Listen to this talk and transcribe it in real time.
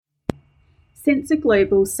Sensor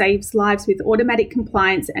Global saves lives with automatic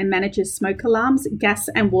compliance and manages smoke alarms, gas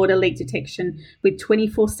and water leak detection with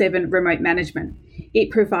 24/7 remote management.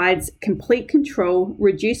 It provides complete control,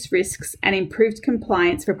 reduced risks and improved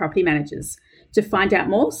compliance for property managers. To find out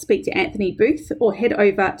more, speak to Anthony Booth or head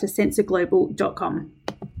over to sensorglobal.com.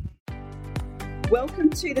 Welcome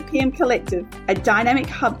to the PM Collective, a dynamic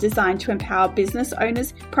hub designed to empower business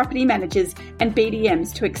owners, property managers, and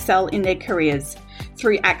BDMs to excel in their careers.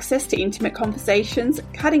 Through access to intimate conversations,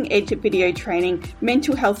 cutting-edge video training,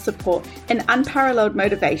 mental health support, and unparalleled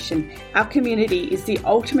motivation, our community is the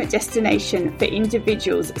ultimate destination for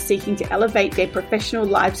individuals seeking to elevate their professional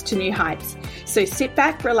lives to new heights. So sit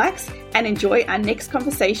back, relax, and enjoy our next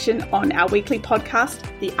conversation on our weekly podcast,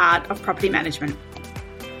 The Art of Property Management.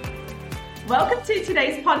 Welcome to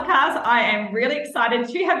today's podcast. I am really excited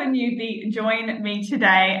to have a newbie join me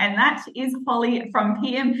today, and that is Holly from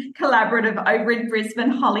PM Collaborative over in Brisbane.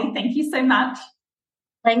 Holly, thank you so much.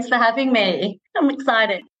 Thanks for having me. I'm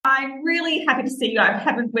excited. I'm really happy to see you.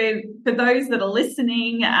 For those that are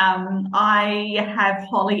listening, I have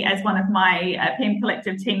Holly as one of my PM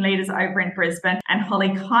Collective team leaders over in Brisbane, and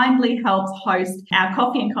Holly kindly helps host our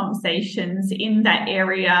coffee and conversations in that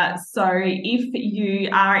area. So if you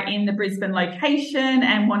are in the Brisbane location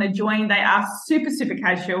and want to join, they are super, super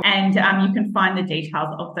casual, and you can find the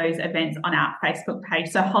details of those events on our Facebook page.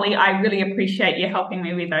 So Holly, I really appreciate you helping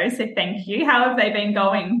me with those. So thank you. How have they been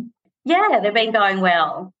going? Yeah, they've been going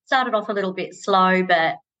well. Started off a little bit slow,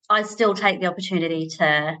 but I still take the opportunity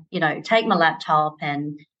to, take my laptop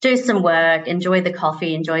and do some work, enjoy the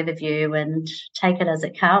coffee, enjoy the view, and take it as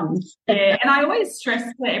it comes. Yeah, and I always stress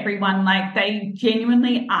to everyone, they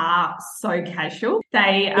genuinely are so casual.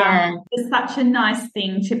 It's such a nice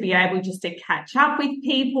thing to be able just to catch up with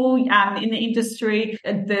people in the industry,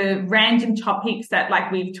 the random topics that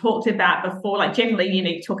we've talked about before, generally,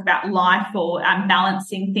 you talk about life or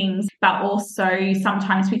balancing things, but also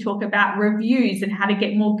sometimes we talk about reviews and how to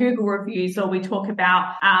get more Google reviews, or we talk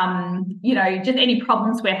about, just any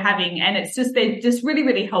problems we're having, and they're just really,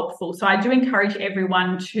 really helpful. So I do encourage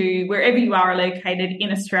everyone to, wherever you are located in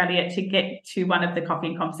Australia, to get to one of the coffee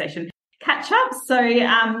and conversation catch up. So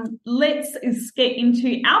let's get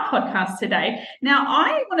into our podcast today. Now,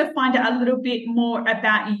 I want to find out a little bit more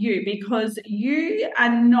about you, because you are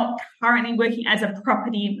not currently working as a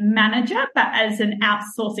property manager, but as an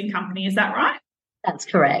outsourcing company. Is that right? That's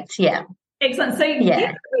correct. Yeah. Excellent. So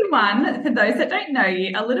give everyone, for those that don't know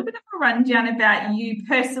you, a little bit of a rundown about you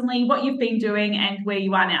personally, what you've been doing and where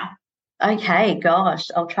you are now. Okay, gosh,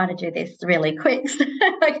 I'll try to do this really quick so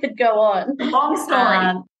I could go on. Long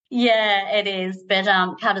story. Yeah, it is. But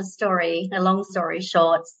cut a long story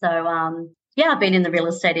short. So, I've been in the real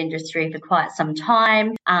estate industry for quite some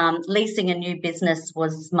time. Leasing a new business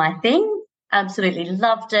was my thing. Absolutely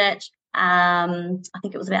loved it. I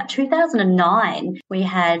think it was about 2009. We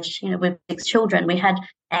had, with 6 children,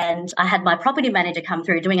 and I had my property manager come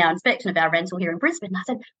through doing our inspection of our rental here in Brisbane. I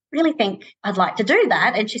said, really think I'd like to do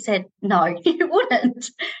that. And she said, no, you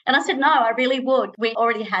wouldn't. And I said, no, I really would. We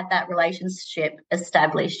already had that relationship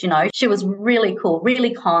established. She was really cool,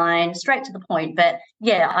 really kind, straight to the point. But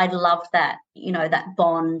yeah, I loved that, that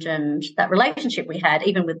bond and that relationship we had,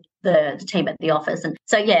 even with the team at the office. And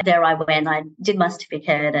so, yeah, there I went. I did my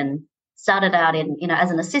certificate and started out in,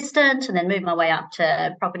 as an assistant, and then moved my way up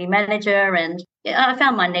to property manager. And I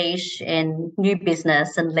found my niche in new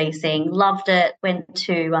business and leasing, loved it,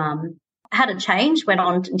 had a change, went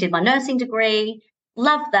on and did my nursing degree,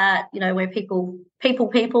 loved that, where people.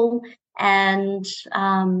 And,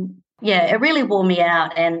 it really wore me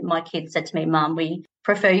out. And my kids said to me, Mum, we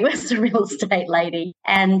prefer you as a real estate lady.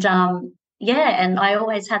 And, and I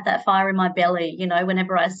always had that fire in my belly,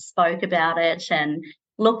 whenever I spoke about it and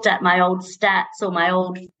looked at my old stats or my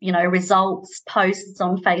old, results, posts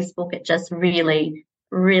on Facebook, it just really,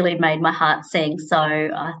 really made my heart sing. So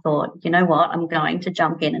I thought, you know what, I'm going to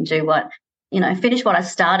jump in and do finish what I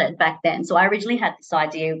started back then. So I originally had this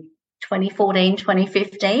idea 2014,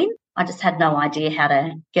 2015. I just had no idea how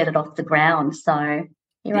to get it off the ground. So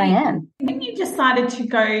here I am. When you decided to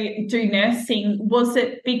go do nursing, was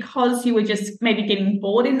it because you were just maybe getting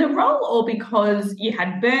bored in the role, or because you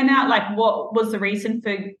had burnout? What was the reason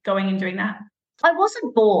for going and doing that? I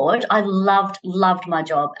wasn't bored. I loved my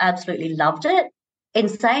job. Absolutely loved it. In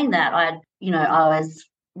saying that, I was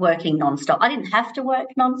working nonstop. I didn't have to work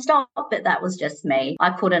nonstop, but that was just me.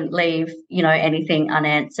 I couldn't leave, anything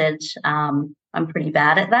unanswered. I'm pretty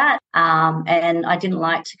bad at that. And I didn't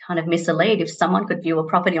like to kind of miss a lead. If someone could view a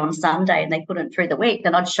property on Sunday and they couldn't through the week,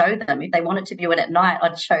 then I'd show them. If they wanted to view it at night,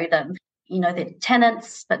 I'd show them, their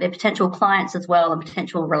tenants, but their potential clients as well, and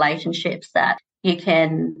potential relationships that you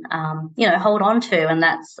can, hold on to. And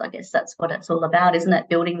I guess that's what it's all about, isn't it?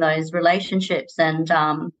 Building those relationships and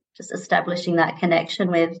just establishing that connection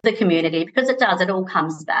with the community, because it all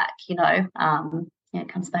comes back, it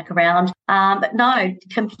comes back around. But no,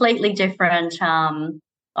 completely different.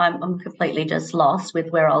 I'm completely just lost with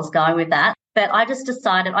where I was going with that. But I just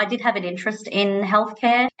decided I did have an interest in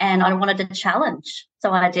healthcare and I wanted to challenge.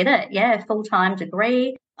 So I did it. Yeah, full-time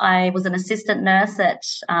degree. I was an assistant nurse at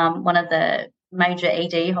one of the major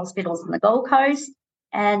ED hospitals in the Gold Coast.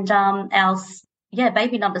 And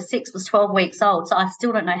baby number 6 was 12 weeks old. So I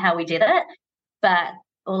still don't know how we did it. But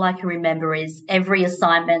all I can remember is every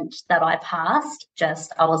assignment that I passed,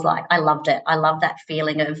 I was like, I loved it. I love that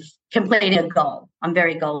feeling of completing a goal. I'm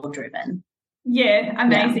very goal-driven. Yeah,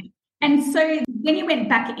 amazing. Yeah. And so when you went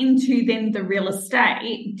back into then the real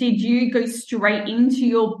estate, did you go straight into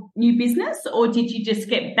your new business, or did you just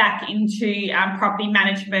get back into property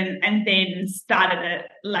management and then started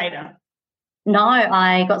it later? No,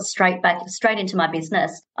 I got straight into my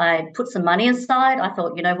business. I put some money aside. I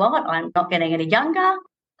thought, you know what, I'm not getting any younger.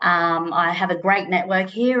 I have a great network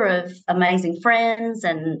here of amazing friends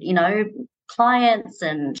and, clients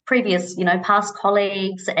and previous, past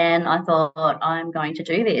colleagues. And I thought, I'm going to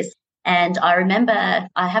do this. And I remember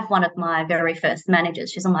I have one of my very first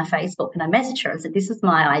managers. She's on my Facebook, and I messaged her and said, this is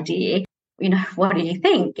my idea. What do you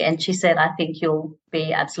think? And she said, I think you'll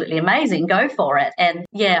be absolutely amazing. Go for it. And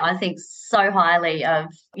yeah, I think so highly of,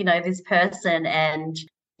 this person, and,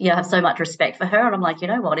 I have so much respect for her. And I'm like, you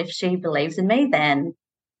know what, if she believes in me, then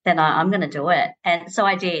I'm going to do it. And so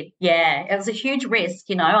I did. Yeah, it was a huge risk.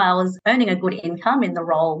 I was earning a good income in the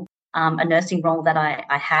role, a nursing role that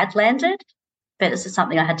I had landed, but it's just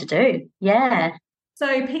something I had to do. Yeah.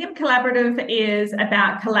 So PM Collaborative is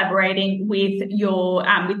about collaborating with your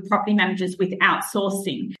with property managers with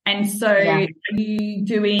outsourcing. And so Are you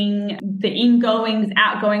doing the ingoings,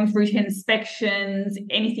 outgoings, routine inspections,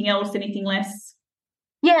 anything else, anything less?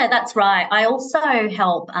 Yeah, that's right. I also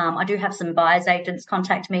help, I do have some buyers agents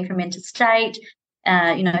contact me from interstate,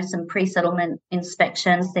 some pre-settlement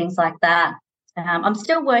inspections, things like that. I'm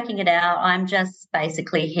still working it out. I'm just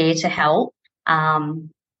basically here to help.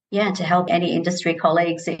 To help any industry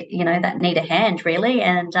colleagues, that need a hand, really.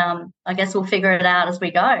 And I guess we'll figure it out as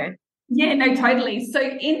we go. Yeah, no, totally. So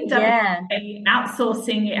in WA,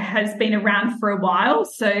 outsourcing has been around for a while.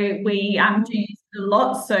 So we do use it a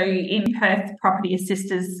lot. So in Perth, Property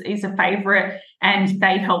Assisters is a favourite, and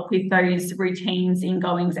they help with those routines,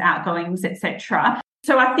 ingoings, outgoings, etc.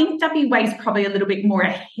 So I think WA is probably a little bit more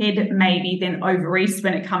ahead maybe than over East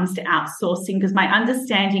when it comes to outsourcing, because my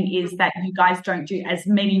understanding is that you guys don't do as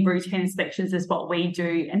many routine inspections as what we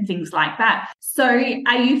do and things like that. So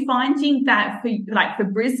are you finding that for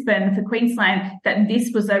Brisbane, for Queensland, that this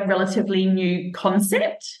was a relatively new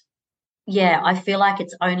concept? Yeah, I feel like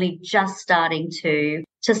it's only just starting to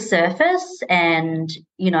surface and,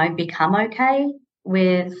 become okay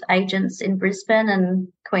with agents in Brisbane and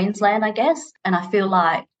Queensland, I guess. And I feel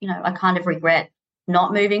like, I kind of regret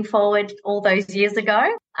not moving forward all those years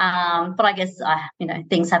ago. But I guess,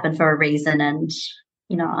 things happen for a reason, and,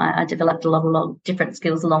 I developed a lot of different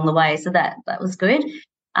skills along the way. So that was good.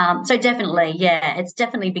 So definitely, it's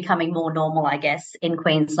definitely becoming more normal, I guess, in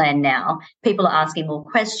Queensland now. People are asking more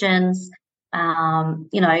questions.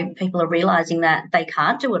 People are realising that they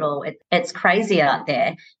can't do it all. It's crazy out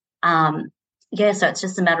there. So it's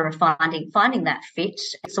just a matter of finding that fit.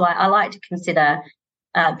 So I like to consider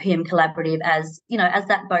PM Collaborative as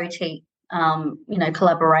that boutique,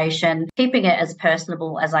 collaboration, keeping it as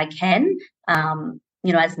personable as I can.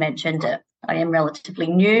 As mentioned, I am relatively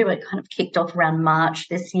new. It kind of kicked off around March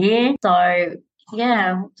this year. So,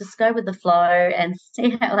 just go with the flow and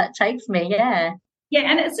see how that takes me, Yeah,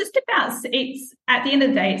 and it's at the end of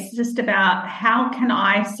the day, it's just about how can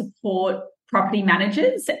I support property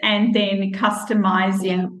managers, and then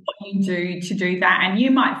customizing what you do to do that. And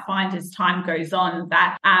you might find as time goes on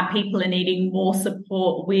that people are needing more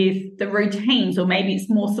support with the routines, or maybe it's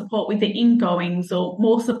more support with the ingoings, or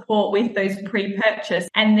more support with those pre-purchase.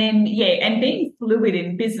 And then, and being fluid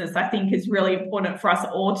in business, I think is really important for us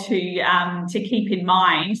all to keep in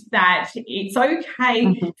mind that it's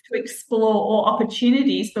okay to explore all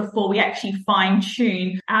opportunities before we actually fine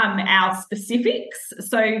tune our specifics.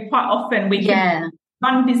 So quite often we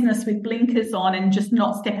run business with blinkers on and just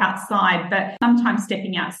not step outside, but sometimes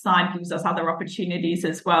stepping outside gives us other opportunities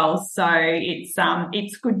as well. So it's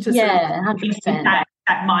good to 100%.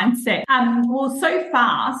 that mindset. Well, so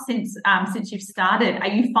far since you've started, are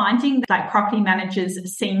you finding that property managers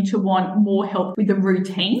seem to want more help with the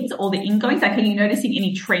routines or the ingoings? Like, are you noticing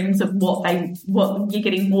any trends of what you're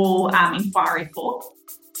getting more inquiry for?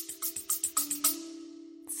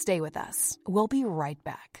 Stay with us. We'll be right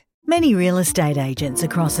back. Many real estate agents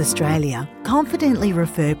across Australia confidently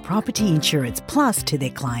refer Property Insurance Plus to their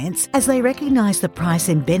clients as they recognise the price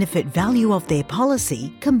and benefit value of their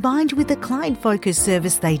policy combined with the client-focused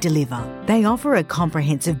service they deliver. They offer a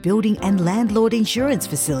comprehensive building and landlord insurance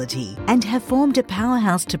facility and have formed a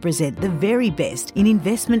powerhouse to present the very best in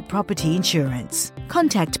investment property insurance.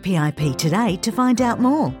 Contact PIP today to find out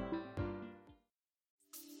more.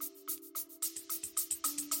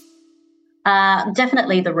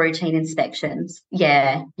 Definitely the routine inspections.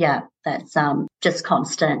 Yeah, that's just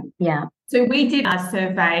constant. Yeah. So we did a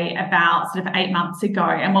survey about sort of 8 months ago,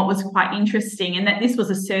 and what was quite interesting, and that this was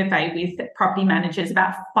a survey with property managers,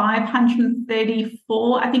 about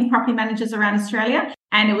 534, I think, property managers around Australia.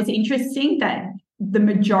 And it was interesting that the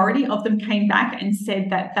majority of them came back and said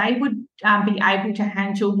that they would be able to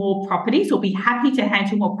handle more properties or be happy to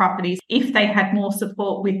handle more properties if they had more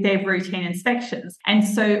support with their routine inspections. And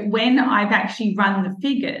so when I've actually run the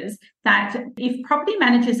figures, that if property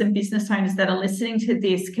managers and business owners that are listening to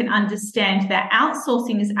this can understand that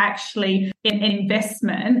outsourcing is actually an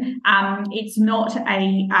investment, it's not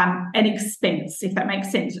an expense, if that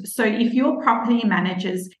makes sense. So if your property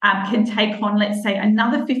managers can take on, let's say,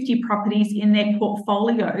 another 50 properties in their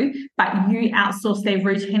portfolio, but you outsource their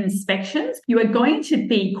routine inspections, you are going to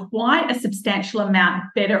be quite a substantial amount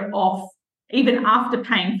better off even after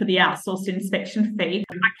paying for the outsourced inspection fee.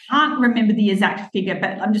 I can't remember the exact figure,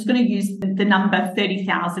 but I'm just going to use the number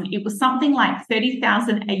 30,000. It was something like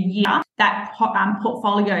 30,000 a year that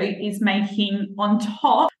portfolio is making on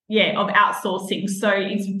top of outsourcing. So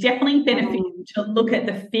it's definitely beneficial to look at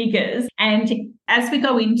the figures. And as we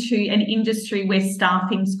go into an industry where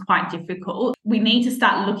staffing is quite difficult, we need to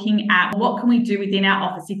start looking at what can we do within our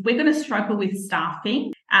office. If we're going to struggle with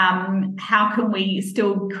staffing, how can we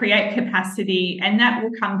still create capacity? And that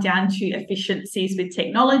will come down to efficiencies with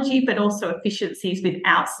technology, but also efficiencies with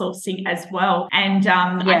outsourcing as well. And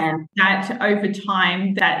I think that over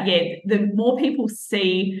time, that the more people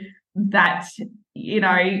see that, you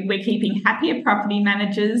know, we're keeping happier property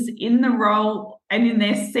managers in the role and in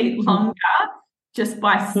their seat longer, just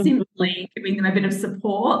by simply giving them a bit of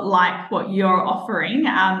support like what you're offering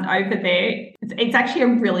over there. It's actually a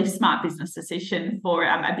really smart business decision for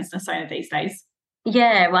a business owner these days.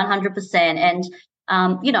 Yeah, 100%. And,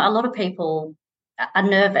 a lot of people are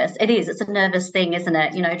nervous. It's a nervous thing, isn't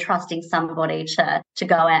it? You know, trusting somebody to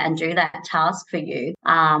go out and do that task for you.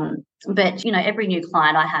 But, every new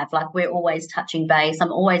client I have, like, we're always touching base.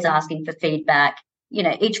 I'm always asking for feedback.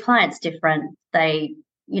 Each client's different. They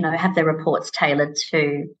have their reports tailored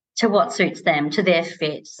to what suits them, to their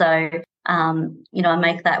fit. So, I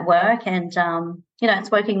make that work and,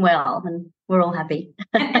 it's working well and we're all happy.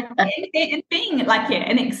 and being like,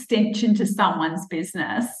 an extension to someone's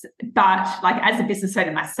business, but like as a business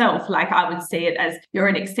owner myself, like I would see it as you're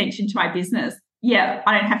an extension to my business. Yeah,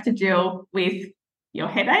 I don't have to deal with your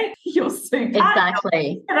headache, your super.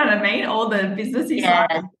 Exactly. You know what I mean? All the businesses,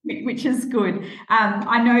 which is good.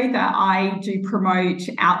 I know that I do promote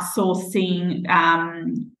outsourcing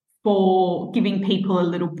for giving people a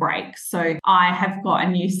little break. So I have got a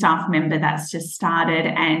new staff member that's just started,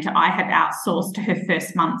 and I have outsourced her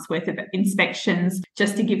first month's worth of inspections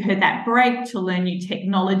just to give her that break to learn new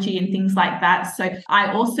technology and things like that. So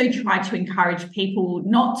I also try to encourage people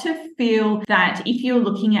not to feel that if you're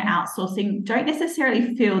looking at outsourcing, don't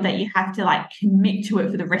necessarily feel that you have to like commit to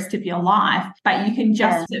it for the rest of your life, but you can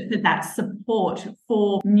just for that support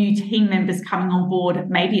for new team members coming on board.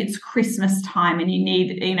 Maybe it's Christmas time and you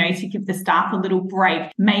need, to give the staff a little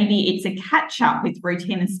break. Maybe it's a catch up with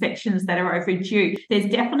routine inspections that are overdue. There's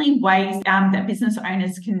definitely ways that business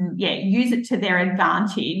owners can use it to their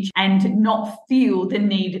advantage and not feel the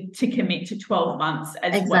need to commit to 12 months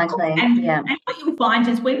as well. And what you'll find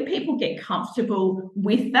is when people get comfortable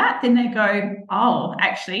with that, then they go, oh,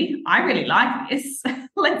 actually, I really like this.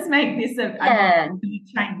 Let's make this a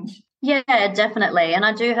change. Yeah, definitely. And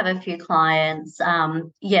I do have a few clients. I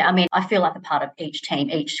feel like a part of each team,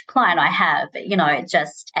 each client I have,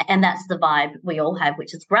 and that's the vibe we all have,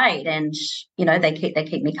 which is great. And, they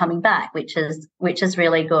keep me coming back, which is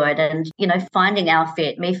really good. And, finding our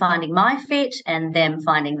fit, me finding my fit and them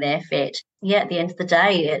finding their fit. Yeah, at the end of the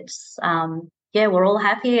day, it's, we're all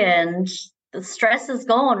happy and the stress is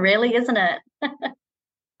gone, really, isn't it?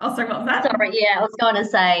 Oh, sorry, what was that? Sorry, I was going to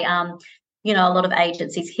say, a lot of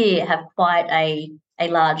agencies here have quite a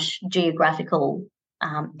large geographical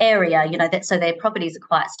area, so their properties are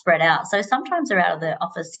quite spread out. So sometimes they're out of the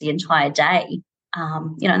office the entire day,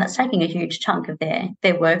 and that's taking a huge chunk of their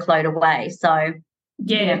workload away. So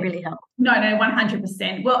it really helps. No,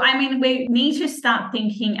 100%. Well, I mean, we need to start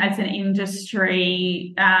thinking as an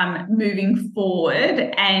industry moving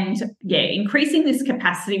forward and, increasing this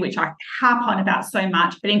capacity, which I harp on about so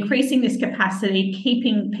much, but increasing this capacity,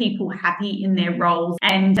 keeping people happy in their roles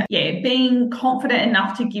and, being confident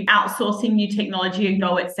enough to give outsourcing new technology a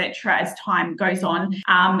go, etc., as time goes on,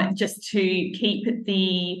 just to keep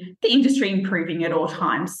the industry improving at all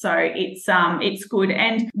times. So it's good.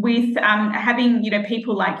 And with having,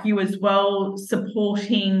 people like you as well,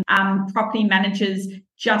 supporting property managers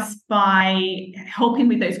just by helping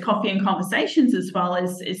with those coffee and conversations as well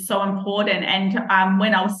is so important. And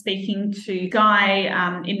when I was speaking to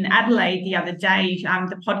Guy in Adelaide the other day,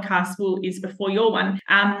 the podcast is before your one,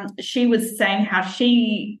 she was saying how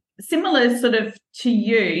similar sort of to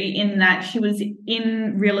you in that she was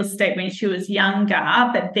in real estate when she was younger,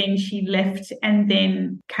 but then she left and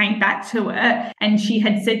then came back to it. And she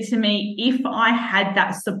had said to me, if I had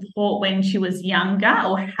that support when she was younger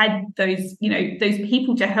or had those, those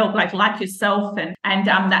people to help like yourself and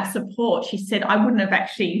that support, she said, I wouldn't have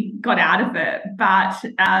actually got out of it. But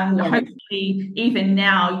hopefully even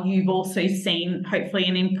now you've also seen hopefully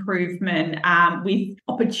an improvement with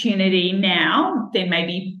opportunity now than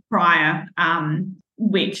maybe prior,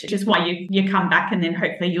 which is why you come back and then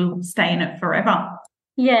hopefully you'll stay in it forever.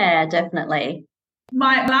 Yeah, definitely.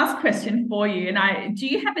 My last question for you, do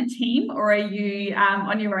you have a team or are you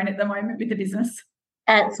on your own at the moment with the business?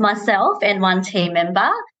 It's myself and one team member.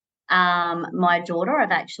 My daughter,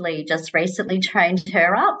 I've actually just recently trained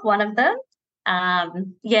her up, one of them. So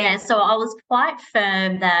I was quite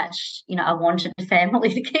firm that, I wanted the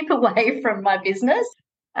family to keep away from my business.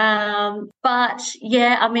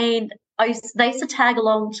 They used to tag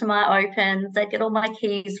along to my opens. They'd get all my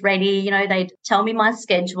keys ready. They'd tell me my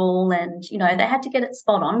schedule and, they had to get it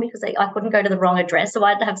spot on because I couldn't go to the wrong address. So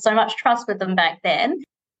I'd have so much trust with them back then.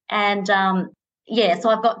 And, so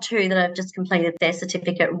I've got two that have just completed their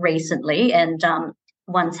certificate recently and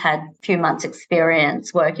one's had a few months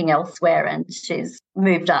experience working elsewhere and she's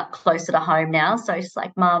moved up closer to home now. So she's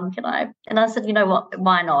like, Mum, can I? And I said, you know what,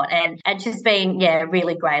 why not? And she's been,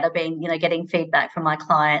 really great. I've been, getting feedback from my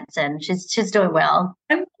clients and she's doing well.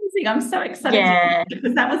 Amazing. I'm so excited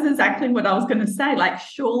because that was exactly what I was going to say. Like,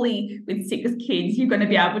 surely with 6 kids, you're going to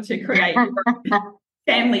be able to create your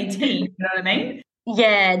family team. You know what I mean?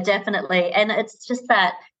 Yeah, definitely. And it's just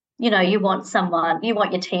that, you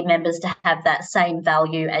want your team members to have that same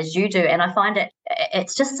value as you do. And I find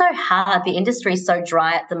it's just so hard. The industry is so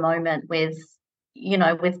dry at the moment with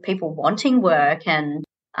people wanting work and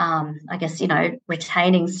I guess,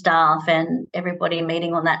 retaining staff and everybody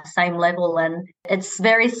meeting on that same level. And it's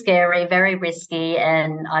very scary, very risky.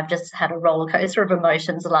 And I've just had a roller coaster of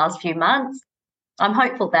emotions the last few months. I'm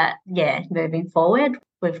hopeful that, moving forward,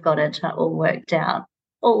 we've got it all worked out.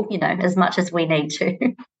 All, as much as we need to.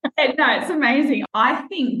 No, it's amazing. I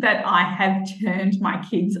think that I have turned my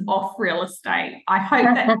kids off real estate. I hope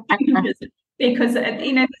that changes because,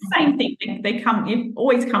 the same thing, you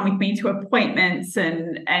always come with me to appointments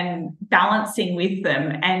and balancing with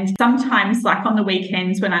them. And sometimes, like on the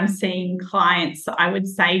weekends when I'm seeing clients, I would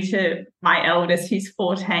say to my eldest, who's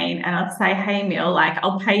 14, and I'd say, hey, Mill,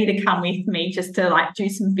 I'll pay you to come with me just to do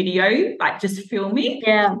some video, just film me.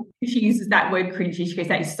 Yeah. She uses that word cringy. She goes,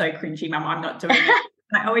 that is so cringy, Mum. I'm not doing it.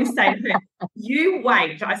 I always say to her, you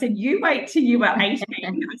wait. I said, you wait till you are 18.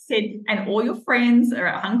 I said, and all your friends are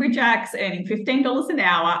at Hungry Jack's earning $15 an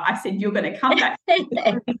hour. I said, you're going to come back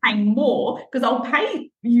and pay more because I'll pay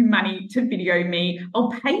you money to video me.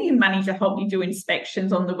 I'll pay you money to help you do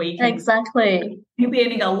inspections on the weekend. Exactly. You'll be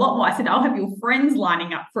earning a lot more. I said, I'll have your friends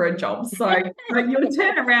lining up for a job. So you'll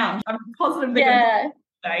turn around. I'm positive they're going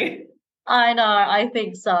to say. I know. I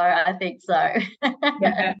think so.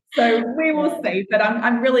 So we will see. But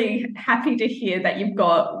I'm really happy to hear that you've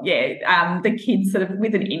got, the kids sort of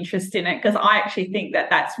with an interest in it because I actually think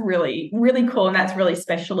that that's really, really cool and that's really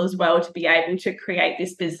special as well to be able to create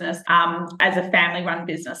this business as a family-run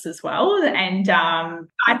business as well. And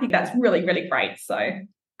I think that's really, really great. So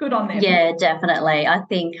good on them. Yeah, definitely. I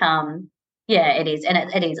think, it is. And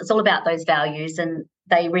it is. It's all about those values and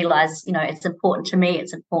they realise, it's important to me,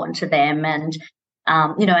 it's important to them. And,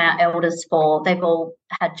 our elders they've all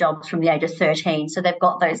had jobs from the age of 13. So they've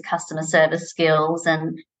got those customer service skills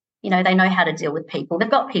and, they know how to deal with people. They've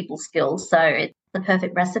got people skills. So it's the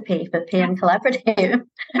perfect recipe for PM Collaborative.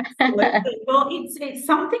 Absolutely. Well, it's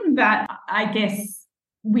something that I guess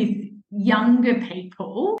with younger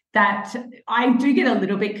people that I do get a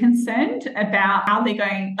little bit concerned about how they're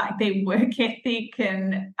going, their work ethic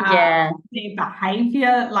and their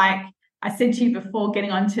behaviour. I said to you before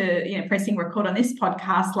getting on to, pressing record on this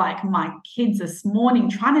podcast, like my kids this morning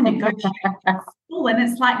trying to negotiate with school. And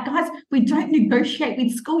it's like, guys, we don't negotiate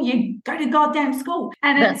with school. You go to goddamn school.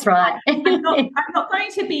 And that's right. I'm not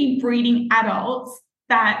going to be breeding adults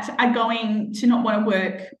that are going to not want to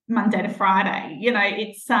work Monday to Friday.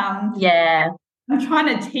 It's I'm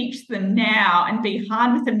trying to teach them now and be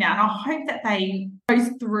hard with them now. And I hope that they goes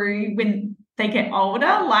through when they get older.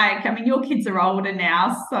 Like, I mean, your kids are older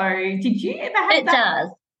now. So did you ever have that? It does.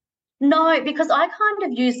 No, because I kind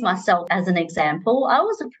of use myself as an example. I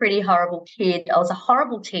was a pretty horrible kid. I was a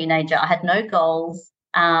horrible teenager. I had no goals.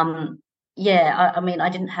 I mean, I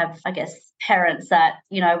didn't have, I guess, parents that,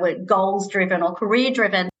 were goals driven or career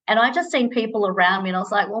driven. And I just seen people around me and I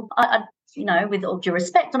was like, well, I with all due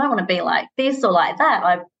respect, I don't want to be like this or like that.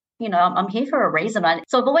 I'm here for a reason.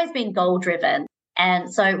 So I've always been goal driven.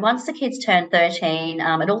 And so once the kids turned 13,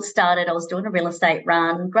 it all started. I was doing a real estate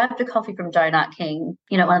run, grabbed a coffee from Donut King,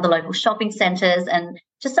 one of the local shopping centres, and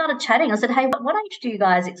just started chatting. I said, hey, what age do you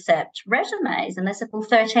guys accept resumes? And they said, well,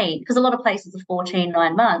 13, because a lot of places are 14,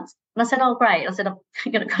 9 months. And I said, oh, great. I said,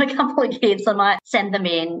 I've got a couple of kids. I might send them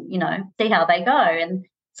in, see how they go. And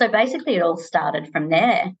so basically it all started from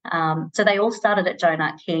there. So they all started at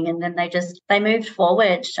Donut King, and then they moved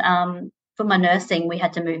forward. For my nursing, we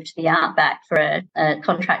had to move to the Outback for a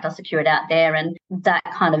contract I secured out there, and that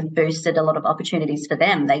kind of boosted a lot of opportunities for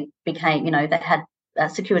them. They became, they had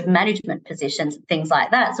secured management positions and things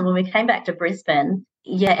like that. So when we came back to Brisbane,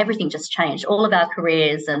 everything just changed. All of our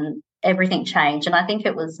careers and everything changed, and I think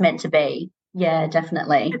it was meant to be. Yeah,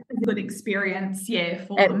 definitely. It's a good experience,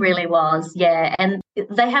 it really was, and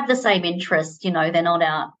they have the same interests, they're not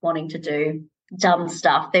out wanting to do dumb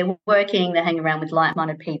stuff. They're working, they're hanging around with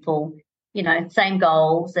like-minded people, same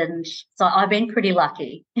goals. And so I've been pretty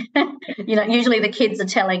lucky. Usually the kids are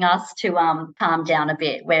telling us to calm down a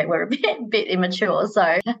bit. We're a bit immature.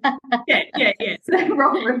 So yeah. So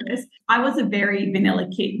wrong reverse. I was a very vanilla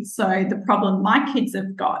kid. So the problem my kids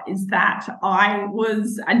have got is that I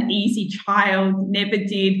was an easy child, never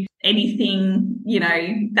did anything,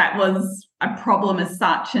 that was a problem as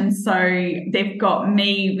such. And so they've got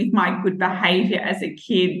me with my good behaviour as a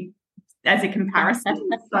kid as a comparison.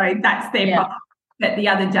 So that's their problem. But the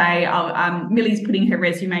other day, Millie's putting her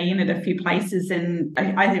resume in at a few places, and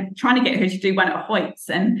I'm trying to get her to do one at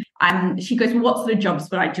Hoyts. And she goes, well, what sort of jobs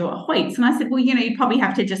would I do at Hoyts? And I said, well, you probably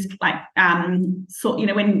have to just when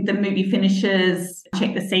the movie finishes,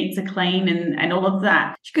 check the seats are clean and all of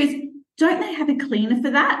that. She goes, don't they have a cleaner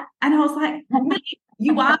for that? And I was like, Millie,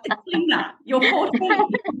 you are the cleaner. You're 14.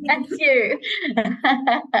 That's you.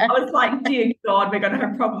 I was like, dear God, we're going to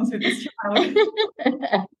have problems with this child.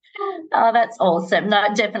 Oh, that's awesome. No,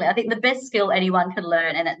 definitely. I think the best skill anyone can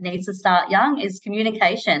learn, and it needs to start young, is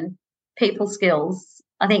communication, people skills.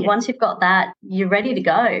 I think once you've got that, you're ready to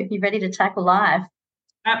go. You're ready to tackle life.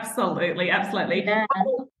 Absolutely. Yeah.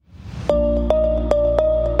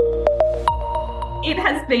 It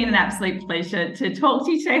has been an absolute pleasure to talk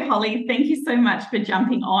to you today, Holly. Thank you so much for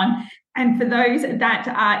jumping on. And for those that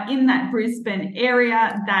are in that Brisbane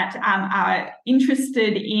area that are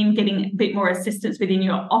interested in getting a bit more assistance within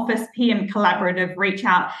your office, PM Collaborative, reach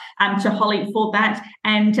out to Holly for that.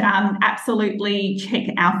 And absolutely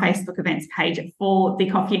check our Facebook events page for the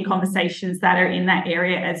coffee and conversations that are in that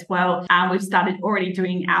area as well. We've started already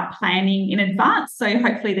doing our planning in advance. So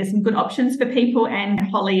hopefully there's some good options for people, and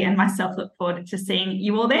Holly and myself look forward to seeing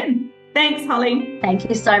you all then. Thanks, Holly. Thank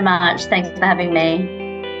you so much. Thanks for having me.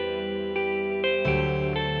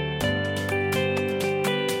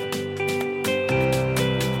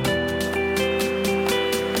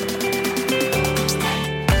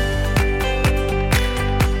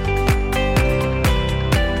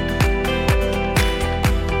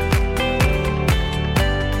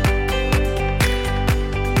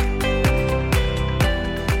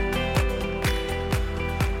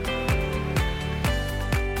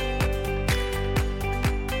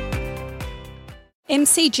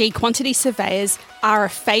 MCG quantity surveyors are a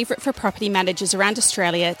favourite for property managers around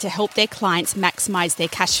Australia to help their clients maximise their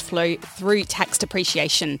cash flow through tax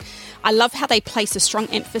depreciation. I love how they place a strong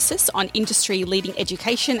emphasis on industry-leading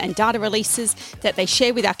education and data releases that they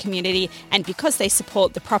share with our community, and because they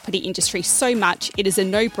support the property industry so much, it is a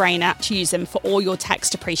no-brainer to use them for all your tax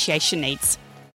depreciation needs.